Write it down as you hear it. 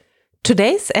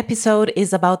Today's episode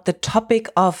is about the topic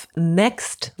of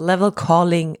next level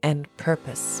calling and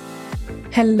purpose.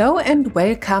 Hello and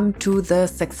welcome to the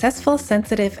Successful,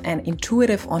 Sensitive and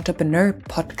Intuitive Entrepreneur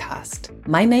podcast.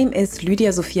 My name is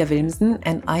Lydia Sophia Wilmsen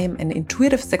and I am an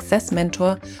intuitive success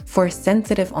mentor for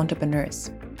sensitive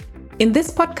entrepreneurs. In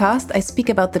this podcast, I speak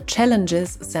about the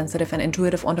challenges sensitive and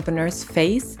intuitive entrepreneurs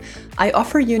face. I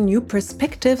offer you new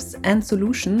perspectives and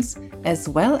solutions, as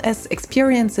well as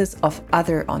experiences of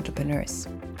other entrepreneurs.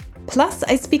 Plus,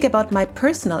 I speak about my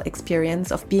personal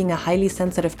experience of being a highly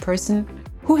sensitive person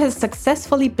who has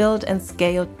successfully built and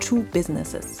scaled 2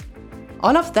 businesses.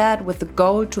 All of that with the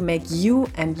goal to make you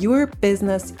and your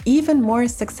business even more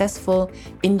successful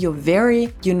in your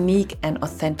very unique and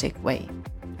authentic way.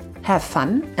 Have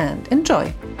fun and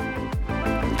enjoy.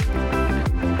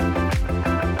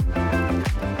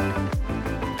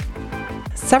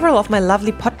 Several of my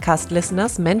lovely podcast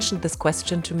listeners mentioned this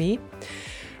question to me.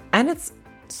 And it's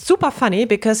super funny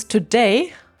because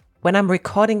today, when I'm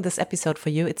recording this episode for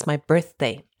you, it's my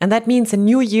birthday. And that means a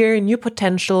new year, new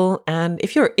potential. And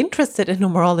if you're interested in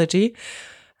numerology,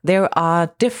 there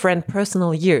are different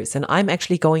personal years. And I'm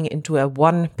actually going into a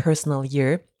 1 personal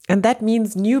year. And that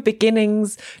means new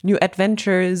beginnings, new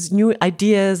adventures, new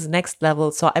ideas, next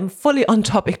level. So I'm fully on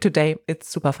topic today. It's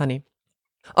super funny.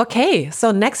 Okay,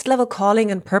 so next level calling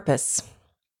and purpose.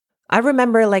 I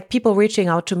remember people reaching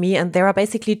out to me, and there are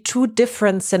basically 2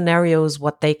 different scenarios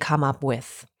what they come up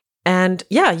with. And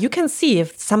yeah, you can see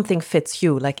if something fits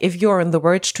you, like if you're on the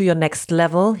verge to your next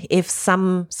level, if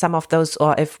some of those,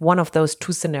 or if one of those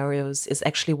 2 scenarios is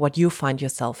actually what you find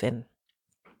yourself in.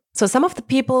 So some of the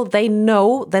people, they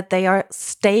know that they are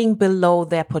staying below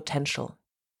their potential.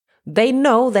 They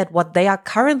know that what they are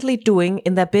currently doing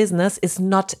in their business is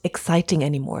not exciting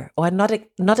anymore, or not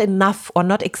enough, or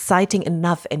not exciting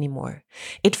enough anymore.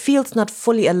 It feels not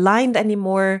fully aligned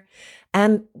anymore.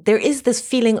 And there is this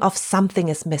feeling of something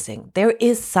is missing. There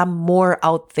is some more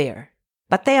out there,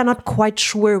 but they are not quite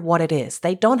sure what it is.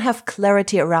 They don't have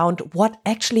clarity around what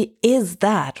actually is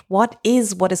that. What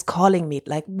is calling me?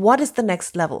 Like, what is the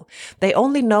next level? They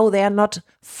only know they are not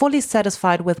fully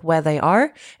satisfied with where they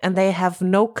are, and they have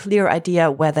no clear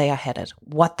idea where they are headed,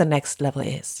 what the next level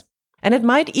is. And it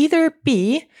might either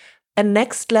be a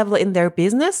next level in their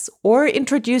business, or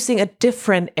introducing a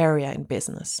different area in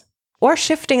business, or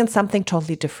shifting in something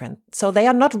totally different. So they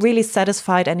are not really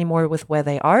satisfied anymore with where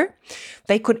they are.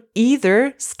 They could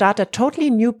either start a totally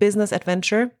new business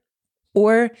adventure,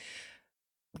 or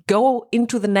go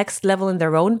into the next level in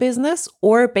their own business,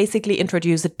 or basically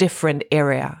introduce a different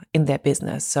area in their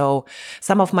business. So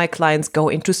some of my clients go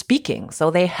into speaking. So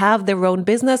they have their own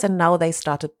business, and now they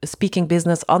started a speaking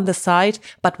business on the side,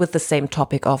 but with the same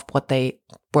topic of what they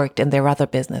worked in their other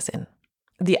business in.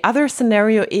 The other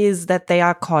scenario is that they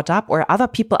are caught up, or other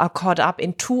people are caught up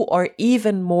in 2 or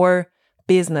even more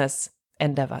business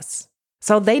endeavors.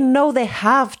 So they know they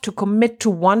have to commit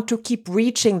to want to keep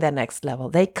reaching their next level.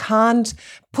 They can't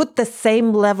put the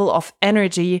same level of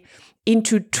energy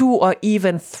into 2 or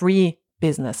even 3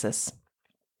 businesses.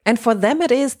 And for them,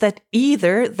 it is that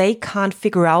either they can't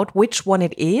figure out which one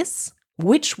it is,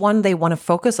 which one they want to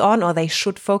focus on, or they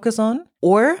should focus on,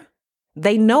 or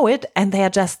they know it and they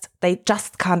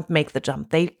just can't make the jump.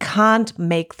 They can't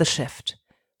make the shift.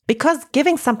 Because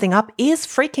giving something up is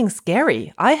freaking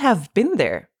scary. I have been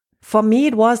there. For me,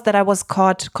 it was that I was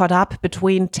caught up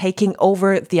between taking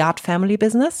over the art family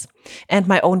business and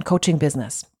my own coaching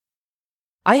business.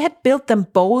 I had built them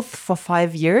both for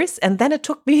 5 years, and then it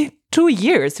took me 2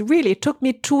 years. Really, it took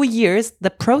me 2 years.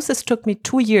 The process took me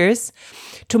 2 years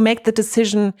to make the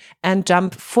decision and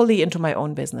jump fully into my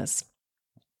own business.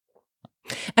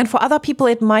 And for other people,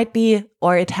 it might be,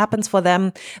 or it happens for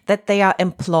them, that they are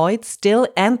employed still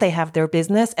and they have their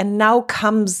business. And now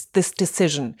comes this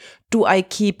decision. Do I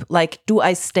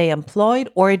stay employed,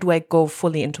 or do I go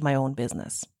fully into my own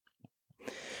business?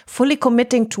 Fully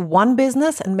committing to one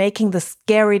business and making the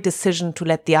scary decision to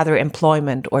let the other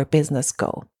employment or business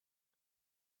go.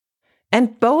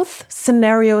 And both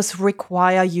scenarios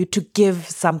require you to give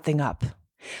something up.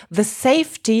 The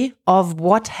safety of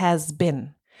what has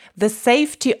been. The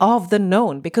safety of the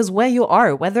known, because where you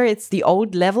are, whether it's the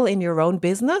old level in your own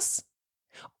business,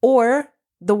 or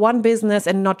the one business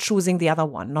and not choosing the other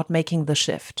one, not making the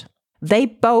shift. They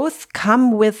both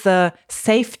come with the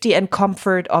safety and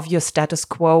comfort of your status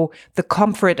quo, the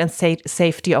comfort and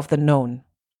safety of the known.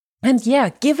 And yeah,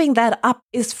 giving that up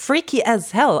is freaky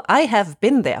as hell. I have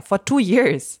been there for 2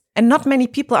 years, and not many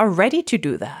people are ready to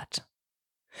do that.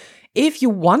 If you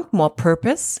want more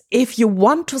purpose, if you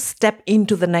want to step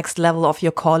into the next level of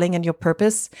your calling and your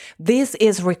purpose, this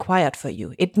is required for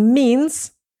you. It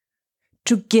means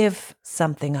to give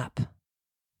something up.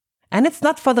 And it's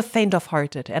not for the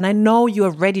faint-of-hearted. And I know you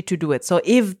are ready to do it. So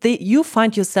if you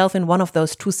find yourself in one of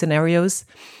those two scenarios,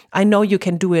 I know you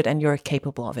can do it and you're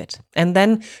capable of it. And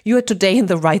then you are today in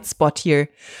the right spot here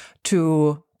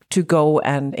to go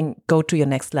and go to your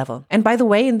next level. And by the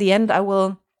way, in the end, I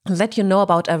will let you know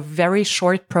about a very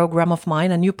short program of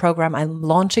mine, a new program I'm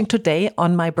launching today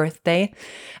on my birthday.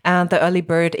 And the early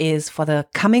bird is for the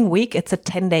coming week. It's a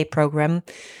 10-day program.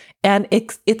 And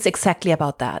it's exactly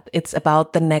about that. It's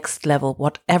about the next level,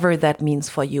 whatever that means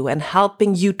for you, and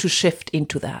helping you to shift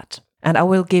into that. And I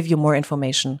will give you more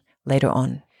information later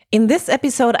on. In this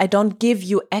episode, I don't give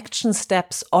you action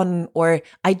steps or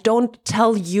I don't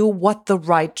tell you what the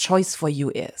right choice for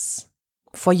you is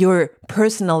for your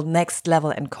personal next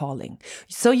level and calling.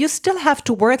 So you still have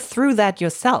to work through that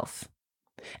yourself.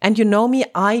 And you know me,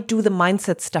 I do the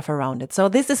mindset stuff around it. So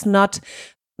this is not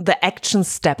the action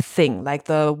step thing, like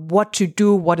the what to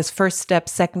do, what is first step,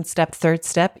 second step, third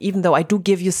step, even though I do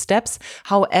give you steps.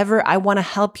 However, I want to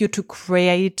help you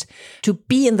to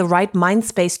be in the right mind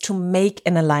space to make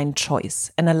an aligned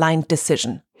choice, an aligned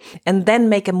decision, and then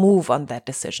make a move on that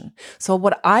decision. So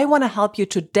what I want to help you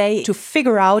today to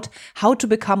figure out how to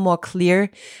become more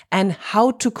clear and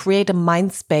how to create a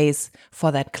mind space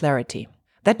for that clarity.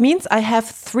 That means I have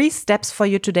 3 steps for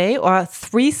you today, or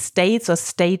 3 states or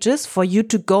stages for you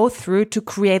to go through to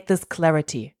create this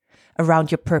clarity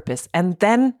around your purpose and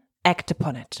then act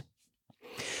upon it.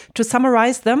 To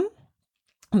summarize them,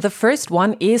 the first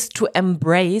one is to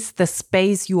embrace the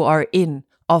space you are in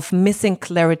of missing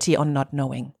clarity or not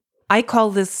knowing. I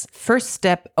call this first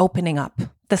step opening up.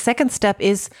 The second step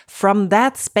is from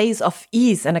that space of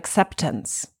ease and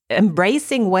acceptance,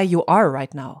 embracing where you are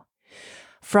right now.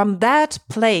 From that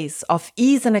place of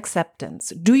ease and acceptance,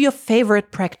 do your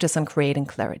favorite practice on creating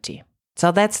clarity.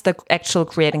 So that's the actual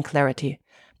creating clarity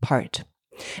part.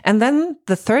 And then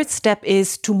the third step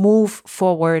is to move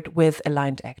forward with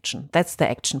aligned action. That's the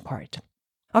action part.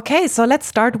 Okay, so let's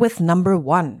start with number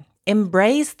 1.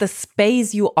 Embrace the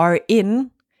space you are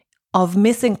in of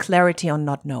missing clarity on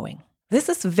not knowing. This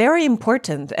is very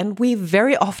important, and we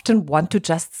very often want to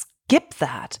just skip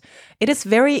that. It is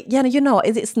very,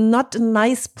 it is not a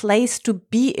nice place to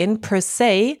be in per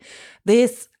se.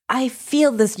 I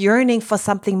feel this yearning for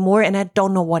something more and I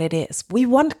don't know what it is. We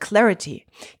want clarity.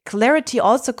 Clarity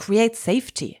also creates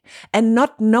safety, and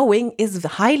not knowing is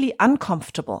highly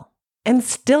uncomfortable. And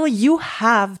still you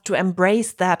have to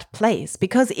embrace that place,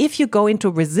 because if you go into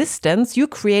resistance, you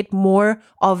create more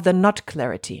of the not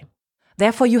clarity.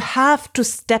 Therefore, you have to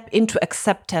step into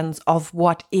acceptance of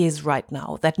what is right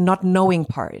now, that not knowing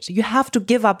part. You have to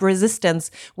give up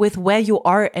resistance with where you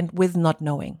are and with not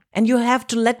knowing. And you have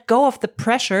to let go of the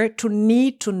pressure to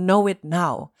need to know it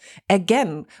now.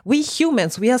 Again, we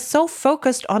humans, we are so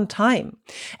focused on time.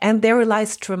 And there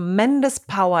lies tremendous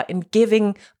power in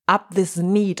giving up this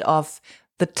need of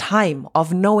the time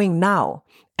of knowing now,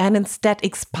 and instead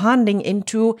expanding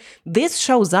into this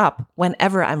shows up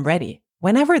whenever I'm ready.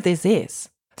 Whenever this is.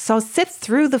 So sit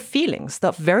through the feelings,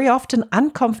 the very often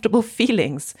uncomfortable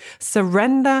feelings,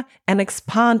 surrender and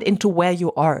expand into where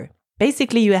you are.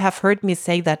 Basically, you have heard me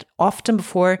say that often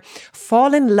before,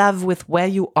 fall in love with where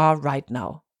you are right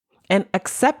now and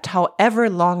accept however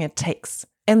long it takes.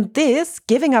 And this,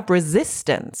 giving up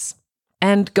resistance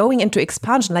and going into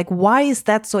expansion, like why is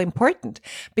that so important?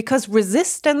 Because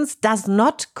resistance does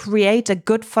not create a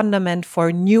good fundament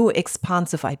for new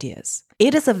expansive ideas.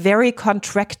 It is a very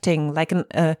contracting, like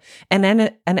an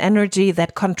energy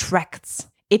that contracts.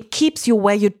 It keeps you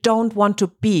where you don't want to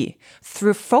be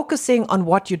through focusing on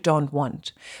what you don't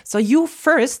want. So you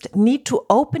first need to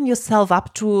open yourself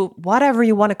up to whatever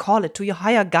you want to call it, to your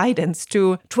higher guidance,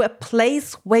 to a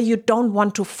place where you don't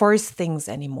want to force things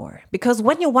anymore. Because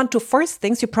when you want to force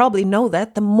things, you probably know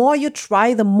that the more you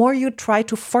try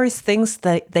to force things,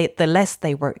 the less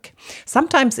they work.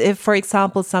 Sometimes if, for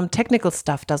example, some technical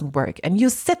stuff doesn't work and you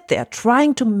sit there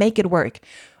trying to make it work,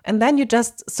 and then you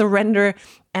just surrender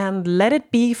and let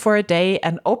it be for a day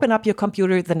and open up your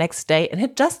computer the next day and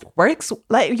it just works.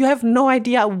 Like you have no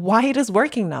idea why it is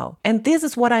working now. And this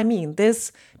is what I mean.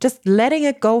 This just letting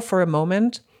it go for a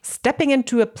moment, stepping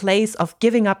into a place of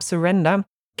giving up surrender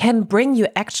can bring you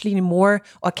actually more,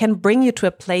 or can bring you to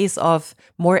a place of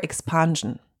more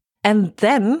expansion. And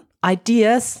then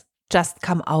ideas just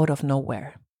come out of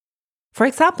nowhere. For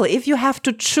example, if you have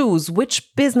to choose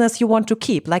which business you want to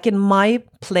keep, like in my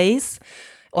place,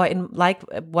 or in like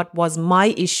what was my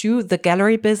issue, the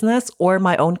gallery business or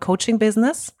my own coaching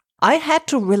business, I had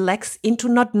to relax into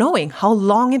not knowing how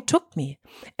long it took me.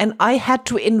 And I had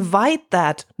to invite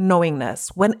that knowingness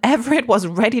whenever it was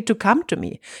ready to come to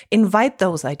me, invite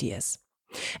those ideas.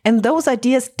 And those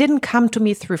ideas didn't come to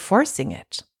me through forcing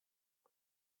it.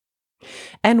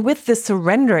 And with the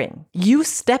surrendering, you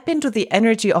step into the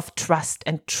energy of trust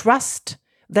and trust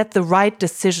that the right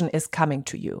decision is coming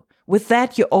to you. With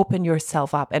that, you open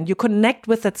yourself up and you connect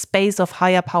with that space of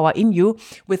higher power in you,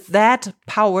 with that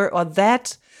power or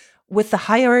that with the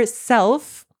higher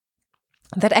self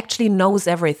that actually knows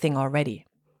everything already.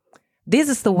 This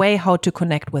is the way how to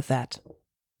connect with that.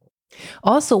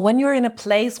 Also, when you're in a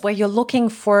place where you're looking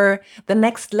for the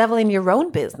next level in your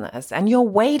own business and you're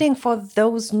waiting for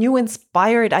those new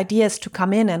inspired ideas to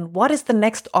come in and what is the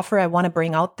next offer I want to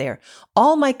bring out there?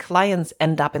 All my clients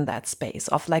end up in that space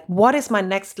of like, what is my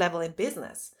next level in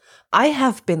business? I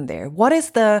have been there. What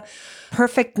is the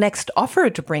perfect next offer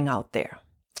to bring out there?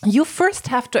 You first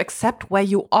have to accept where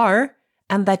you are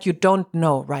and that you don't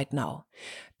know right now.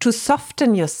 To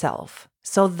soften yourself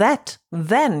so that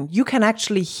then you can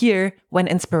actually hear when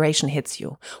inspiration hits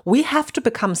you. We have to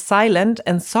become silent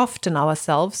and soften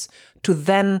ourselves to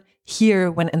then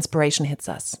hear when inspiration hits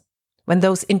us, when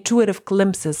those intuitive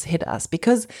glimpses hit us,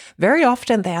 because very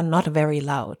often they are not very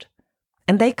loud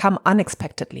and they come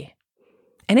unexpectedly.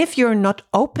 And if you're not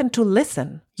open to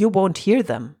listen, you won't hear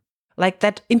them. Like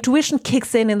that intuition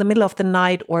kicks in the middle of the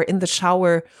night or in the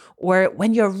shower or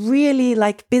when you're really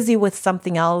like busy with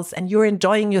something else and you're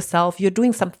enjoying yourself, you're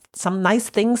doing some nice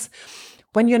things.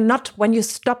 When you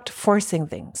stopped forcing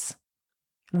things,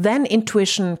 then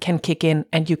intuition can kick in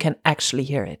and you can actually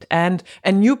hear it. And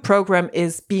a new program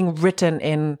is being written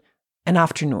in an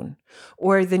afternoon,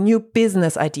 or the new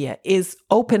business idea is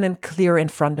open and clear in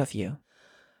front of you.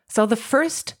 So the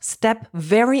first step,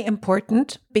 very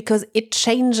important, because it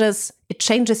changes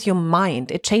your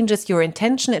mind, it changes your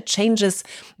intention, it changes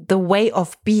the way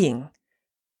of being.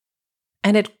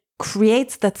 And it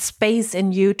creates that space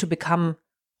in you to become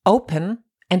open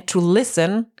and to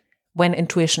listen when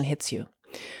intuition hits you.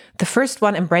 The first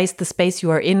one, embrace the space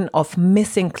you are in of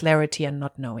missing clarity and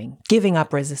not knowing, giving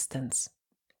up resistance.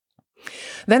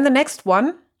 Then the next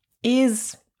one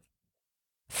is,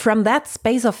 from that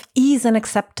space of ease and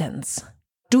acceptance,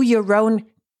 do your own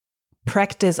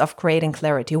practice of creating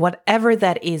clarity, whatever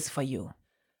that is for you.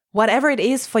 Whatever it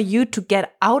is for you to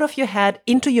get out of your head,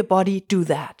 into your body, do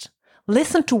that.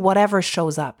 Listen to whatever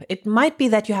shows up. It might be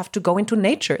that you have to go into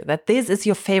nature, that this is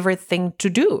your favorite thing to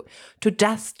do, to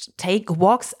just take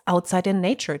walks outside in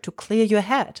nature to clear your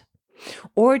head,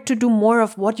 or to do more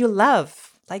of what you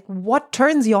love, like what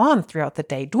turns you on throughout the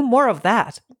day. Do more of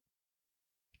that.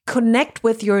 Connect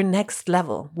with your next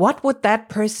level. What would that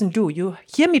person do? You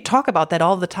hear me talk about that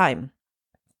all the time.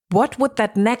 What would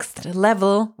that next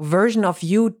level version of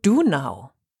you do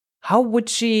now? How would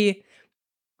she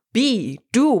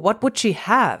do? What would she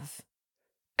have?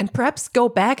 And perhaps go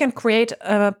back and create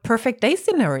a perfect day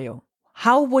scenario.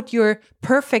 How would your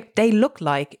perfect day look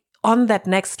like on that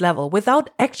next level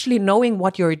without actually knowing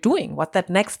what you're doing, what that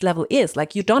next level is?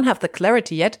 Like you don't have the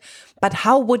clarity yet, but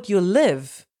how would you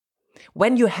live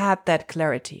when you had that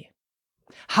clarity?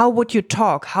 How would you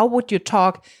talk? How would you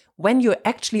talk when you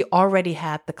actually already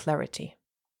had the clarity?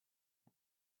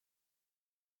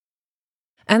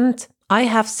 And I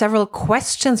have several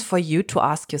questions for you to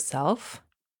ask yourself.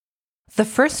 The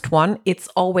first one, it's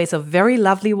always a very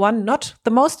lovely one, not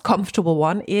the most comfortable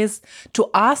one, is to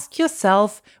ask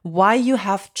yourself why you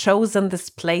have chosen this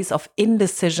place of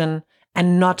indecision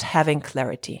and not having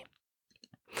clarity.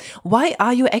 Why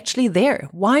are you actually there?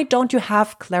 Why don't you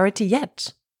have clarity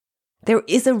yet? There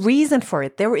is a reason for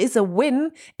it. There is a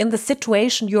win in the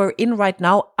situation you're in right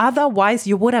now. Otherwise,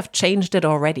 you would have changed it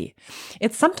already.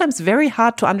 It's sometimes very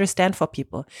hard to understand for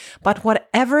people. But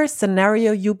whatever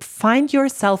scenario you find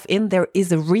yourself in, there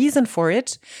is a reason for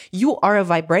it. You are a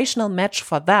vibrational match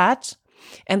for that.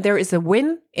 And there is a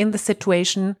win in the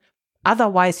situation.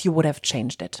 Otherwise, you would have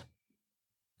changed it.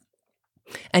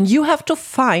 And you have to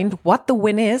find what the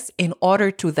win is in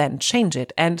order to then change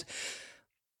it and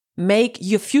make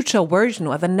your future version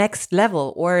or the next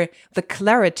level or the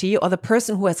clarity or the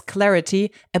person who has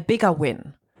clarity a bigger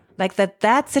win. Like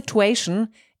that situation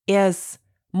is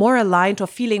more aligned or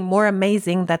feeling more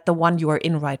amazing than the one you are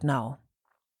in right now.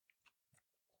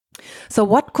 So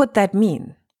what could that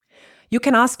mean? You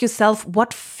can ask yourself,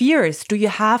 what fears do you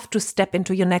have to step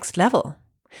into your next level?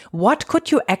 What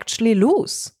could you actually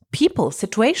lose? People,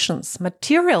 situations,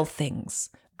 material things,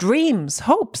 dreams,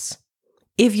 hopes.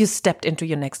 If you stepped into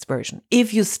your next version,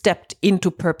 if you stepped into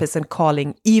purpose and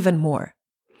calling even more.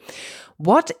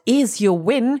 What is your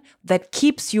win that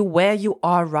keeps you where you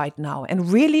are right now?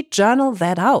 And really journal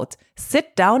that out.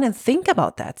 Sit down and think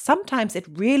about that. Sometimes it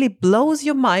really blows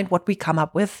your mind what we come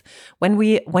up with when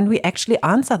we actually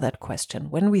answer that question.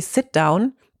 When we sit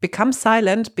down, Become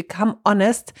silent, become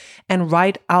honest, and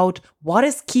write out what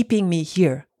is keeping me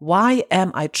here. Why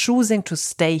am I choosing to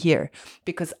stay here?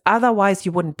 Because otherwise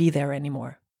you wouldn't be there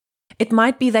anymore. It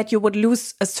might be that you would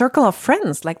lose a circle of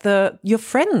friends, like your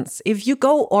friends. If you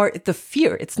go, or the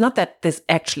fear, it's not that this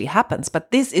actually happens, but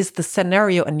this is the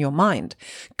scenario in your mind.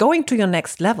 Going to your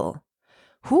next level.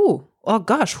 Whom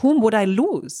would I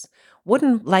lose?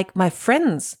 Wouldn't like my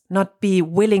friends not be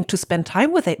willing to spend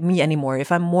time with me anymore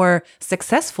if I'm more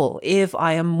successful, if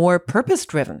I am more purpose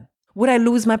driven? Would I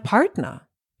lose my partner?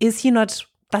 Does he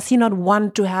not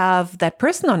want to have that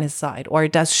person on his side? Or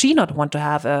does she not want to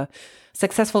have a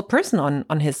successful person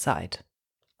on his side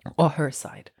or her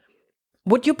side?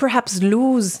 Would you perhaps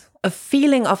lose a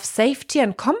feeling of safety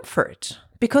and comfort?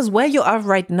 Because where you are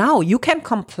right now, you can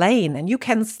complain and you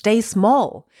can stay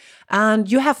small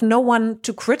and you have no one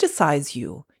to criticize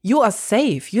you. You are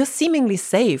safe. You're seemingly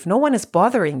safe. No one is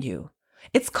bothering you.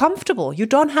 It's comfortable. You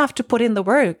don't have to put in the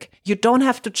work. You don't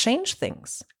have to change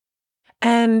things.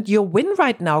 And your win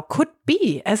right now could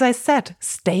be, as I said,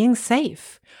 staying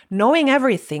safe, knowing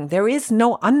everything. There is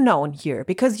no unknown here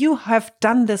because you have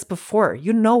done this before.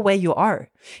 You know where you are.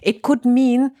 It could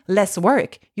mean less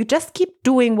work. You just keep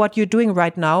doing what you're doing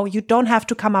right now. You don't have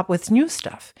to come up with new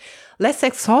stuff. Less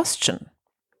exhaustion.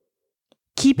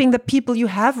 Keeping the people you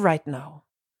have right now.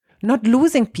 Not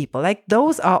losing people. Like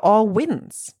those are all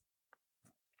wins.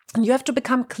 And you have to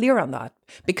become clear on that,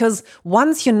 because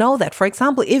once you know that, for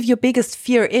example, if your biggest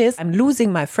fear is, I'm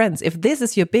losing my friends, if this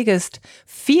is your biggest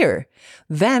fear,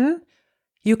 then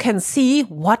you can see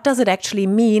what does it actually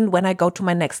mean when I go to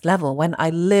my next level, when I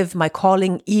live my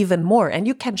calling even more. And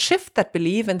you can shift that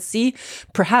belief and see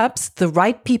perhaps the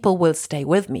right people will stay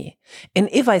with me. And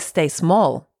if I stay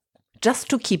small, just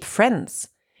to keep friends,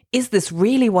 is this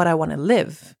really what I want to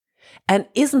live? And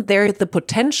isn't there the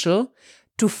potential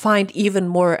to find even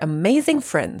more amazing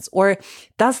friends? Or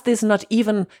does this not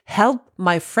even help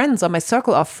my friends or my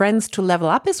circle of friends to level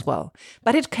up as well?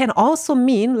 But it can also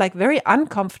mean like very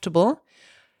uncomfortable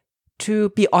to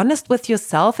be honest with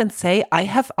yourself and say, I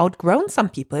have outgrown some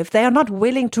people. If they are not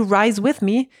willing to rise with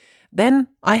me, then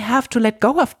I have to let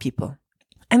go of people.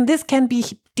 And this can be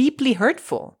deeply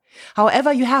hurtful.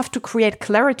 However, you have to create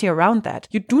clarity around that.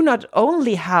 You do not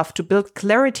only have to build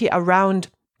clarity around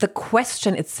the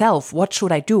question itself, what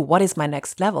should I do? What is my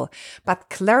next level? But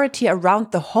clarity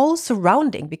around the whole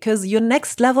surrounding, because your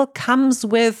next level comes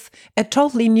with a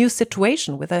totally new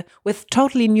situation, with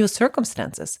totally new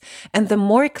circumstances. And the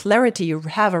more clarity you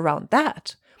have around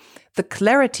that, the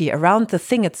clarity around the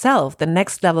thing itself, the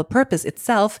next level purpose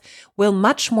itself, will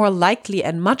much more likely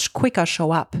and much quicker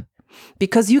show up.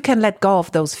 Because you can let go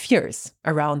of those fears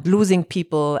around losing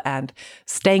people and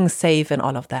staying safe and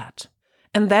all of that.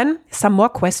 And then some more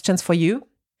questions for you,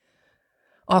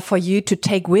 or for you to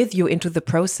take with you into the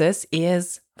process,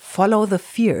 is follow the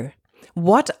fear.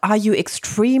 What are you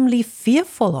extremely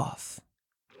fearful of?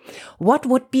 What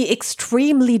would be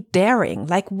extremely daring?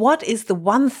 Like, what is the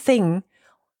one thing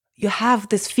you have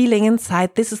this feeling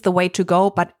inside, this is the way to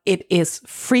go, but it is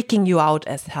freaking you out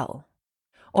as hell?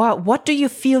 Or what do you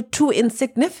feel too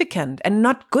insignificant and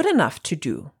not good enough to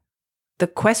do? The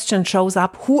question shows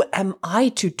up, who am I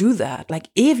to do that? Like,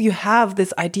 if you have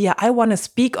this idea, I want to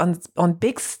speak on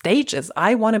big stages,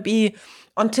 I want to be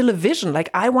on television,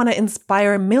 like I want to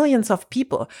inspire millions of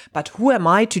people, but who am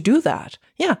I to do that?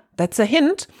 Yeah, that's a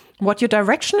hint what your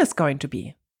direction is going to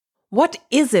be. What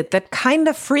is it that kind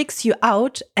of freaks you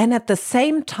out and at the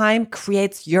same time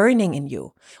creates yearning in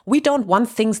you? We don't want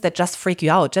things that just freak you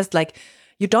out, just like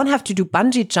you don't have to do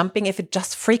bungee jumping if it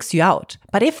just freaks you out.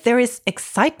 But if there is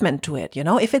excitement to it,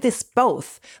 if it is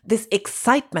both this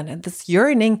excitement and this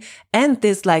yearning and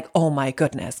this like, oh my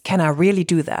goodness, can I really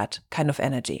do that kind of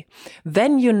energy?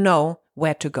 Then you know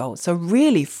where to go. So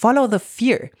really follow the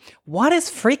fear. What is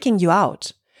freaking you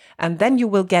out? And then you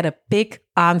will get a big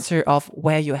answer of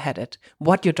where you're headed,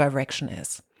 what your direction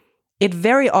is. It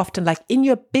very often, like in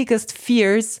your biggest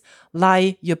fears,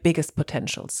 lie your biggest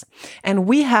potentials. And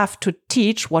we have to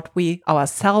teach what we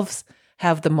ourselves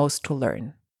have the most to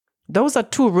learn. Those are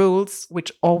two rules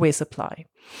which always apply.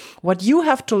 What you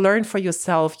have to learn for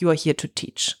yourself, you are here to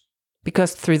teach,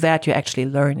 because through that you actually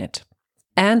learn it.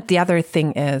 And the other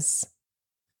thing is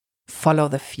follow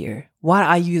the fear. What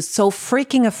are you so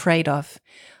freaking afraid of?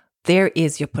 There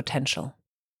is your potential.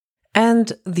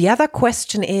 And the other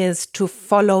question is to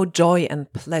follow joy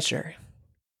and pleasure.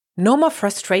 No more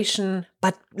frustration,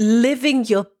 but living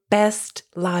your best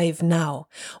life now.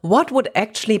 What would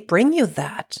actually bring you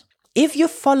that? If you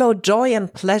follow joy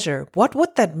and pleasure, what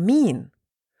would that mean?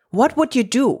 What would you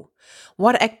do?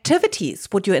 What activities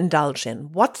would you indulge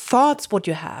in? What thoughts would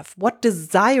you have? What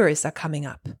desires are coming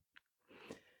up?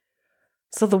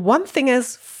 So the one thing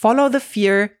is follow the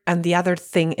fear, and the other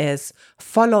thing is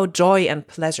follow joy and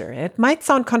pleasure. It might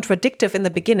sound contradictory in the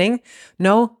beginning.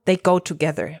 No, they go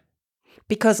together.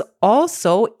 Because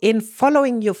also in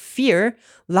following your fear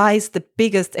lies the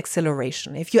biggest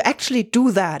acceleration. If you actually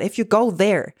do that, if you go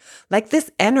there, like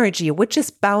this energy which is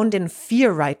bound in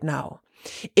fear right now,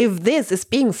 if this is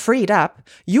being freed up,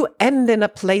 you end in a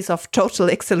place of total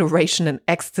acceleration and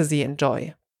ecstasy and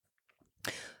joy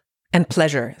and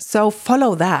pleasure. So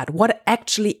follow that. What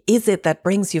actually is it that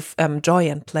brings you joy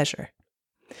and pleasure?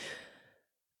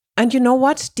 And you know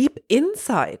what? Deep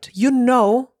inside, you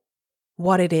know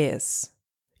what it is.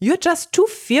 You're just too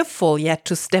fearful yet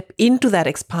to step into that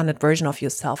expanded version of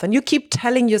yourself. And you keep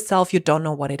telling yourself you don't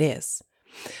know what it is.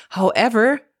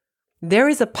 However, there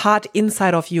is a part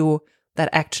inside of you that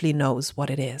actually knows what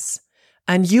it is.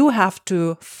 And you have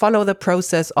to follow the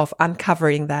process of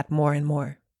uncovering that more and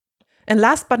more. And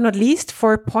last but not least,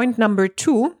 for point number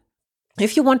 2,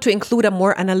 if you want to include a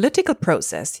more analytical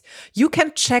process, you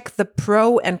can check the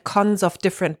pro and cons of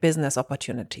different business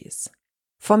opportunities.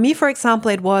 For me, for example,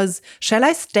 it was, shall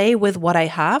I stay with what I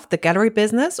have, the gallery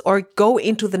business, or go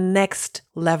into the next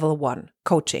level 1,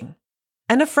 coaching?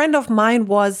 And a friend of mine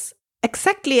was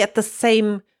exactly at the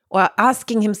same, or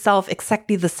asking himself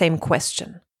exactly the same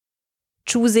question,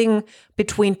 choosing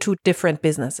between 2 different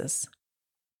businesses.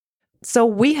 So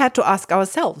we had to ask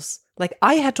ourselves, like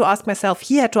I had to ask myself,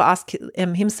 he had to ask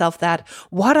himself that,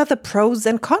 what are the pros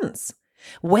and cons?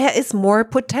 Where is more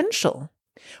potential?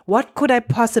 What could I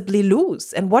possibly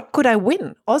lose? And what could I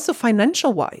win? Also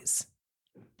financial wise.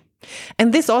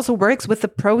 And this also works with the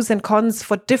pros and cons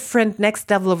for different next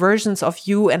level versions of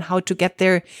you and how to get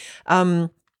there in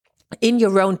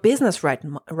your own business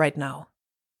right now.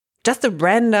 Just a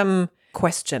random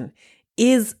question.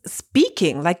 Is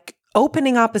speaking, like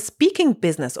opening up a speaking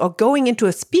business or going into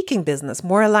a speaking business,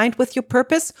 more aligned with your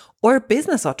purpose, or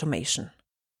business automation?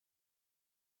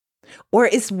 Or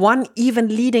is one even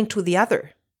leading to the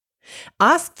other?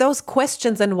 Ask those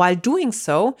questions, and while doing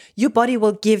so, your body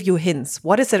will give you hints.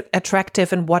 What is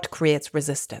attractive and what creates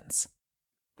resistance?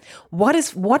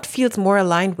 What feels more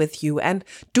aligned with you? And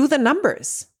do the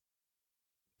numbers.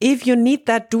 If you need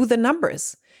that, do the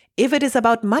numbers. If it is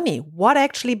about money, what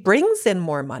actually brings in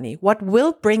more money? What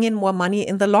will bring in more money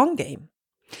in the long game?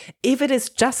 If it is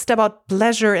just about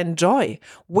pleasure and joy,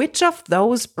 which of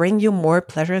those bring you more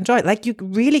pleasure and joy? Like you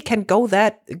really can go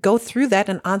through that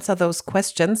and answer those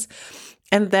questions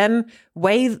and then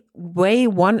weigh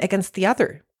one against the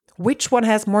other. Which one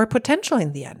has more potential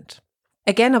in the end?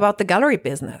 Again, about the gallery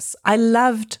business.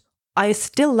 I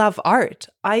still love art.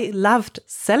 I loved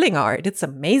selling art. It's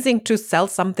amazing to sell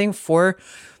something for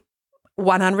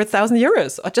 100,000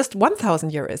 euros or just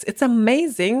 1,000 euros. It's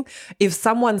amazing if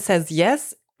someone says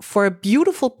yes for a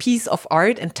beautiful piece of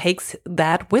art and takes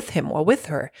that with him or with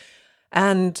her.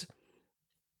 And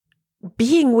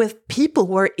being with people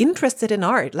who are interested in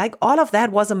art, like all of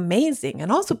that was amazing.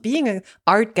 And also being an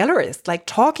art gallerist, like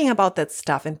talking about that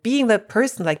stuff and being that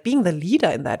person, like being the leader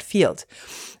in that field.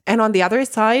 And on the other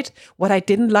side, what I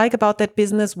didn't like about that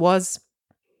business was,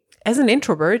 as an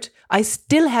introvert, I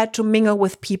still had to mingle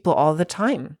with people all the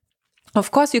time. Of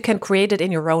course, you can create it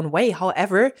in your own way.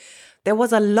 However, there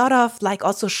was a lot of like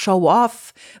also show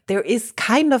off. There is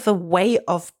kind of a way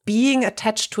of being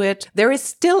attached to it. There is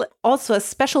still also a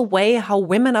special way how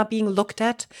women are being looked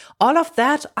at. All of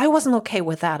that, I wasn't okay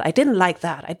with that. I didn't like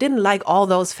that. I didn't like all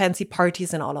those fancy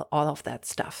parties and all of that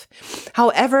stuff.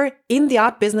 However, in the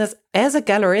art business, as a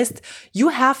gallerist, you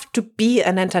have to be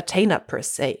an entertainer per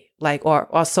se, like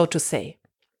or so to say.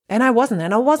 And I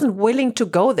wasn't willing to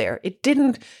go there. It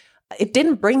didn't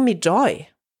bring me joy.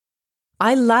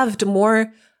 I loved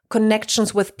more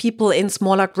connections with people in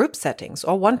smaller group settings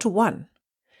or one-to-one.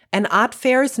 And art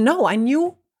fairs, no, I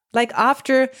knew, like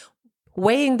after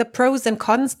weighing the pros and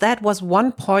cons, that was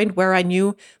one point where I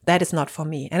knew that is not for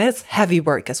me. And it's heavy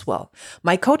work as well.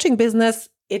 My coaching business,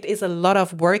 it is a lot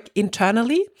of work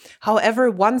internally.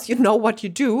 However, once you know what you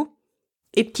do,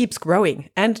 it keeps growing.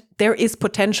 And there is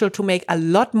potential to make a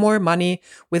lot more money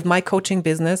with my coaching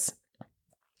business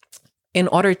in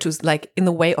order to, like, in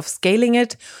the way of scaling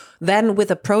it, than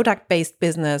with a product-based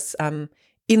business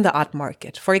in the art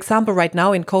market. For example, right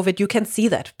now in COVID, you can see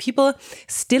that people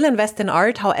still invest in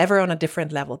art, however, on a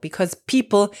different level, because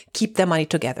people keep their money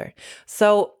together.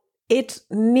 So it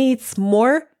needs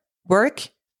more work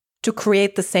to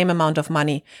create the same amount of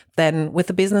money than with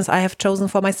the business I have chosen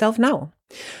for myself now.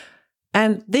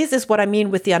 And this is what I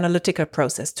mean with the analytical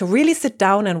process, to really sit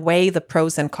down and weigh the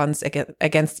pros and cons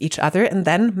against each other and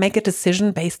then make a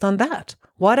decision based on that.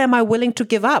 What am I willing to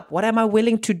give up? What am I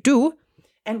willing to do?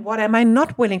 And what am I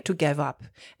not willing to give up?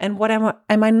 And what am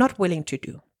I not willing to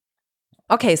do?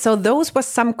 Okay, so those were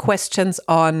some questions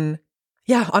on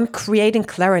creating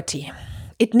clarity.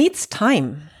 It needs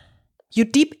time. You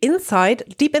deep inside,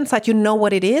 you know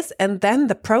what it is, and then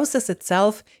the process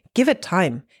itself, give it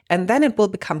time, and then it will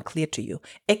become clear to you.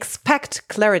 Expect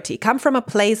clarity. Come from a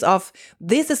place of,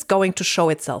 this is going to show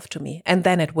itself to me, and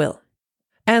then it will.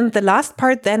 And the last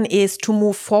part then is to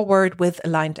move forward with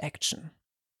aligned action.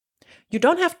 You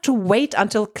don't have to wait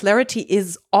until clarity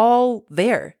is all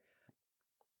there.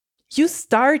 You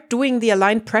start doing the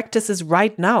aligned practices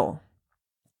right now.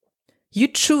 You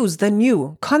choose the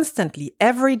new constantly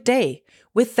every day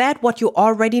with that what you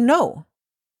already know.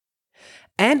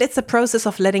 And it's a process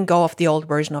of letting go of the old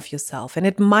version of yourself. And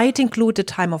it might include the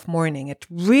time of mourning. It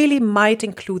really might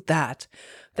include that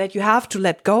you have to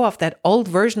let go of that old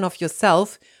version of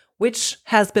yourself, which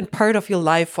has been part of your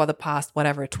life for the past,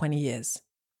 20 years.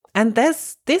 And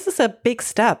this is a big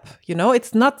step,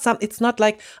 it's not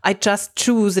like I just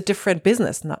choose a different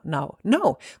business now.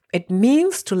 No, it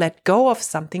means to let go of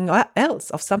something else,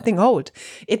 of something old.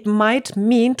 It might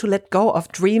mean to let go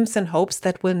of dreams and hopes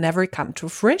that will never come to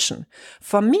fruition.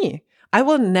 For me, I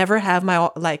will never have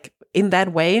in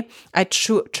that way, I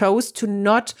chose to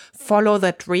not follow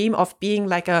that dream of being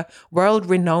like a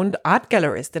world-renowned art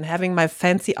gallerist and having my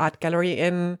fancy art gallery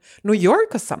in New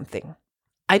York or something.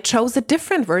 I chose a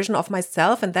different version of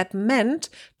myself, and that meant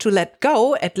to let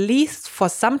go, at least for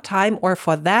some time, or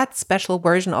for that special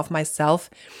version of myself,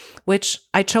 which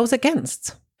I chose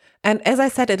against. And as I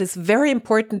said, it is very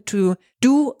important to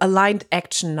do aligned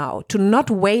action now, to not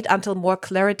wait until more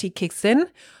clarity kicks in.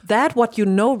 That what you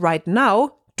know right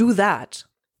now, do that.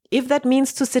 If that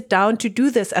means to sit down to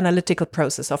do this analytical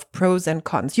process of pros and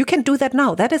cons, you can do that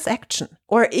now. That is action.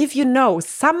 Or if you know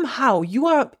somehow you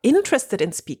are interested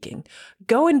in speaking,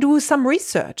 go and do some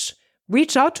research.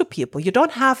 Reach out to people. You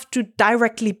don't have to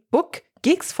directly book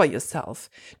gigs for yourself.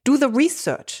 Do the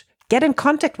research. Get in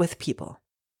contact with people.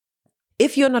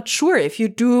 If you're not sure, if you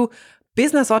do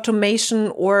business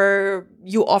automation or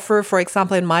you offer, for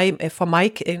example, in my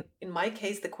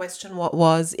case, the question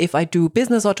was if I do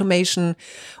business automation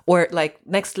or like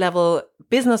next level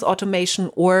business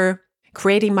automation or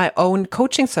creating my own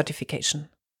coaching certification.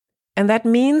 And that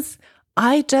means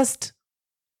I just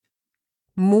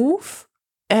move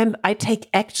and I take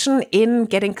action in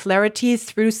getting clarity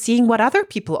through seeing what other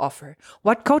people offer,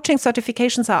 what coaching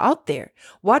certifications are out there,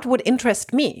 what would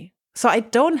interest me. So I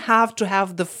don't have to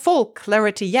have the full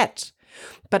clarity yet,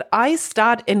 but I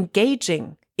start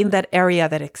engaging in that area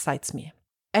that excites me.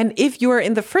 And if you're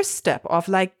in the first step of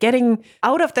like getting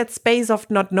out of that space of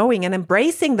not knowing and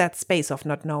embracing that space of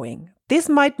not knowing, this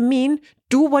might mean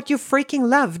do what you freaking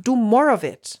love, do more of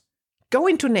it. Go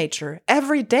into nature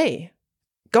every day.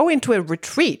 Go into a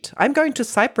retreat. I'm going to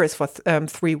Cyprus for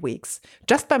 3 weeks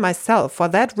just by myself for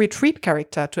that retreat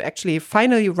character to actually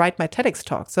finally write my TEDx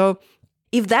talk. So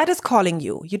if that is calling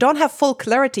you, you don't have full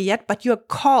clarity yet, but you're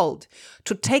called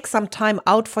to take some time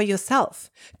out for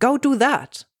yourself. Go do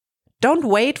that. Don't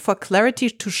wait for clarity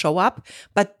to show up,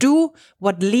 but do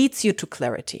what leads you to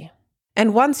clarity.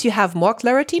 And once you have more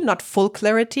clarity, not full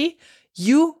clarity,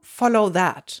 you follow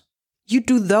that. You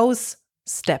do those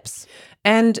steps.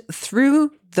 And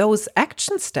through those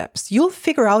action steps, you'll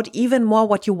figure out even more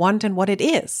what you want and what it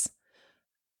is.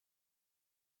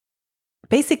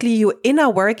 Basically, your inner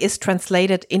work is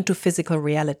translated into physical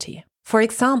reality. For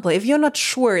example, if you're not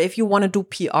sure if you want to do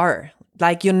PR,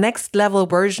 like your next level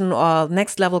version or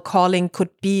next level calling could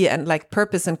be, and like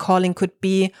purpose and calling could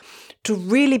be to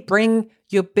really bring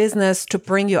your business, to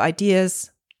bring your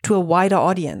ideas to a wider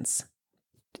audience.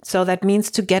 So that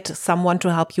means to get someone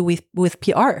to help you with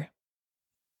PR.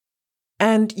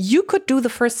 And you could do the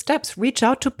first steps, reach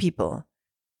out to people,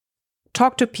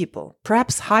 talk to people,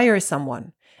 perhaps hire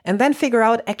someone. And then figure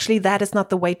out actually that is not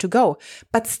the way to go.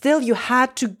 But still you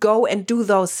had to go and do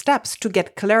those steps to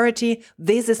get clarity.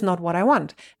 This is not what I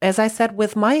want. As I said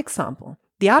with my example,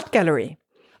 the art gallery.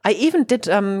 I even did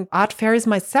art fairs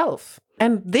myself.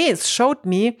 And this showed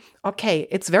me, okay,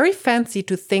 it's very fancy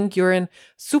to think you're a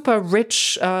super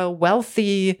rich,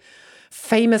 wealthy,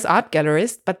 famous art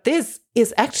gallerist. But this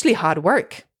is actually hard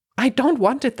work. I don't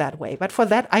want it that way. But for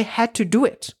that, I had to do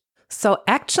it. So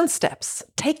action steps,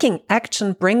 taking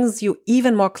action brings you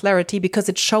even more clarity because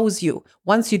it shows you,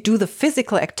 once you do the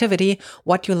physical activity,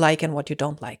 what you like and what you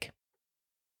don't like.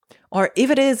 Or if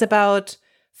it is about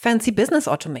fancy business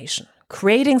automation,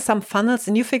 creating some funnels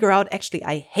and you figure out, actually,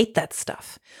 I hate that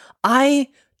stuff. I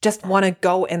just want to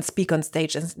go and speak on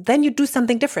stage. And then you do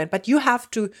something different, but you have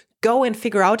to go and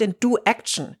figure out and do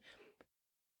action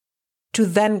to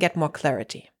then get more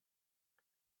clarity.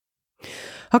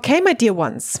 Okay, my dear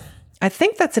ones, I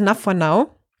think that's enough for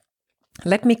now.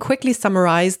 Let me quickly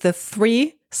summarize the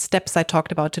 3 steps I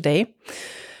talked about today.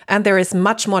 And there is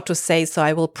much more to say, so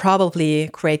I will probably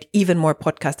create even more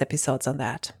podcast episodes on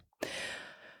that.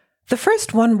 The first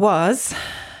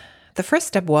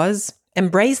step was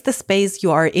embrace the space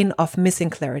you are in of missing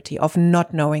clarity, of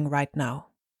not knowing right now.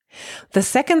 The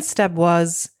second step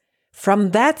was,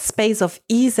 from that space of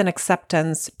ease and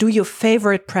acceptance, do your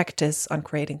favorite practice on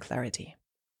creating clarity.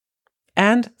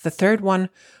 And the third one,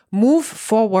 move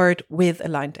forward with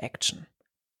aligned action.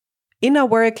 Inner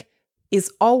work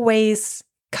is always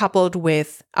coupled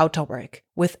with outer work,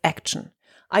 with action.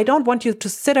 I don't want you to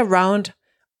sit around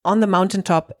on the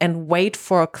mountaintop and wait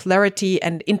for clarity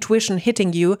and intuition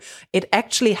hitting you. It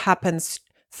actually happens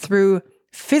through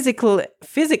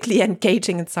physically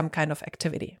engaging in some kind of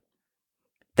activity.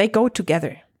 They go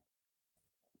together.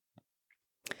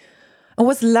 It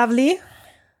was lovely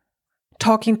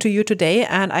talking to you today,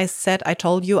 and I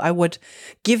told you I would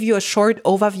give you a short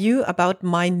overview about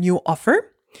my new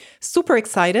offer. Super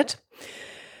excited.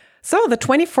 So the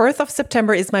 24th of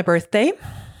September is my birthday.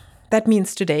 That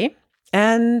means today.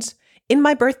 And in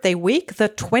my birthday week, the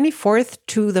 24th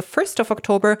to the 1st of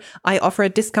October, I offer a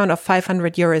discount of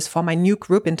 500 euros for my new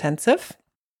group intensive.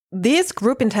 This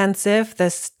group intensive,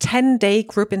 this 10-day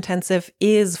group intensive,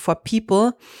 is for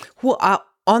people who are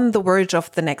on the verge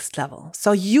of the next level.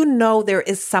 So you know there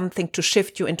is something to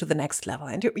shift you into the next level.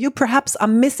 And you perhaps are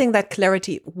missing that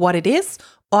clarity, what it is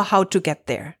or how to get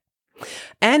there.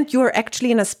 And you're actually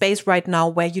in a space right now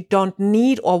where you don't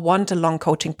need or want a long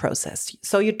coaching process.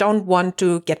 So you don't want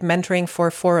to get mentoring for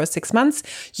 4 or 6 months.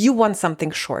 You want something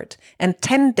short. And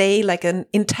 10-day, like an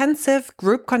intensive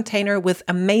group container with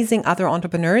amazing other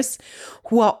entrepreneurs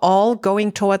who are all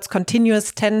going towards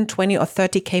continuous 10, 20 or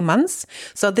 30K months.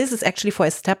 So this is actually for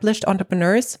established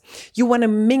entrepreneurs. You want to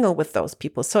mingle with those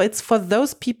people. So it's for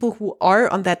those people who are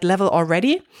on that level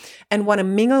already and want to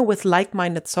mingle with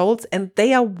like-minded souls, and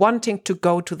they are wanting to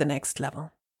go to the next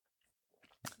level.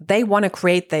 They want to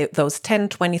create those 10,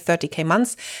 20, 30K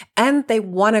months, and they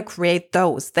want to create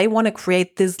those. They want to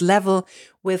create this level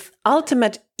with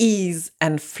ultimate ease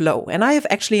and flow. And I have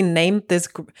actually named this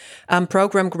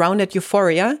program Grounded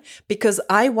Euphoria because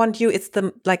I want you, it's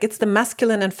the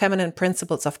masculine and feminine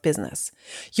principles of business.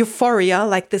 Euphoria,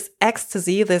 like this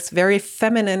ecstasy, this very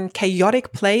feminine,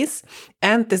 chaotic place,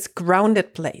 and this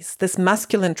grounded place, this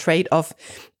masculine trait of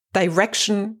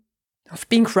direction, of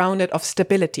being grounded, of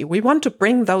stability. We want to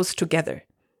bring those together.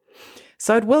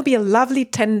 So it will be a lovely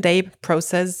 10-day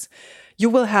process. You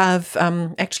will have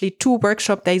actually 2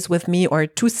 workshop days with me or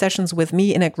 2 sessions with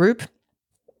me in a group.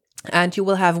 And you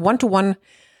will have one-to-one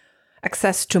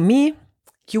access to me.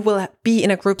 You will be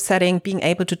in a group setting, being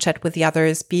able to chat with the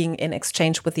others, being in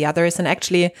exchange with the others. And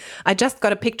actually, I just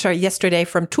got a picture yesterday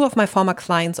from 2 of my former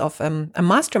clients of a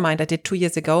mastermind I did 2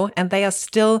 years ago, and they are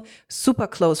still super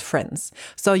close friends.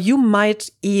 So you might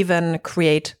even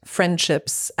create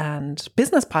friendships and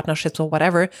business partnerships or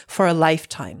whatever for a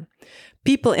lifetime.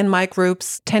 People in my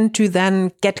groups tend to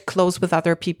then get close with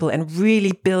other people and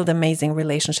really build amazing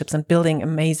relationships and building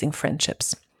amazing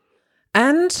friendships.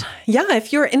 And yeah,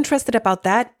 if you're interested about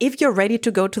that, if you're ready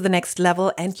to go to the next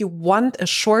level and you want a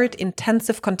short,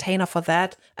 intensive container for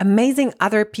that, amazing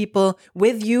other people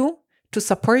with you to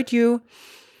support you,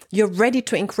 you're ready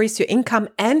to increase your income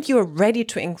and you're ready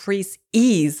to increase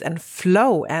ease and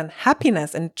flow and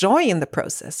happiness and joy in the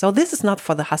process. So this is not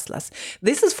for the hustlers.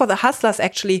 This is for the hustlers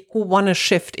actually who want to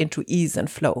shift into ease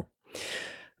and flow.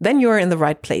 Then you're in the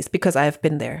right place because I have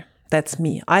been there. That's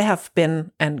me. I have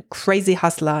been a crazy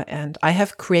hustler and I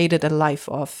have created a life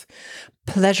of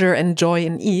pleasure and joy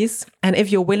and ease. And if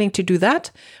you're willing to do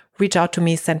that, reach out to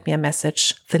me, send me a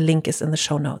message. The link is in the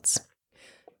show notes.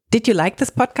 Did you like this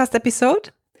podcast episode?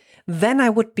 Then I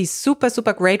would be super,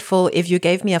 super grateful if you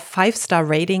gave me a 5-star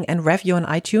rating and review on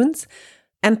iTunes.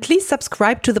 And please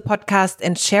subscribe to the podcast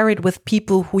and share it with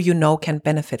people who you know can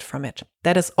benefit from it.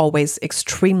 That is always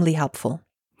extremely helpful.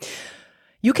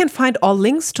 You can find all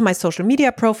links to my social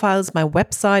media profiles, my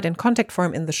website, and contact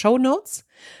form in the show notes.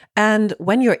 And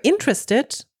when you're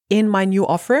interested in my new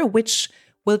offer, which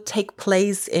will take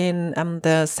place in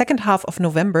the second half of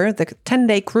November, the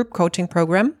 10-day group coaching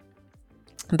program,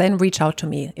 then reach out to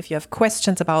me. If you have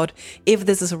questions about if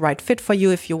this is a right fit for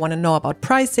you, if you want to know about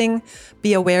pricing,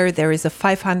 be aware there is a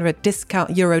 €500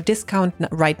 discount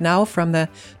right now from the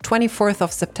 24th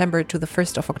of September to the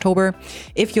 1st of October.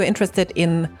 If you're interested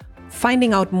in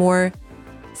finding out more,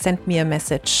 send me a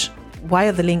message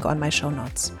via the link on my show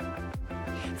notes.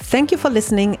 Thank you for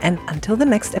listening, and until the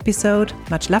next episode,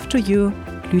 much love to you,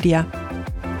 Lydia.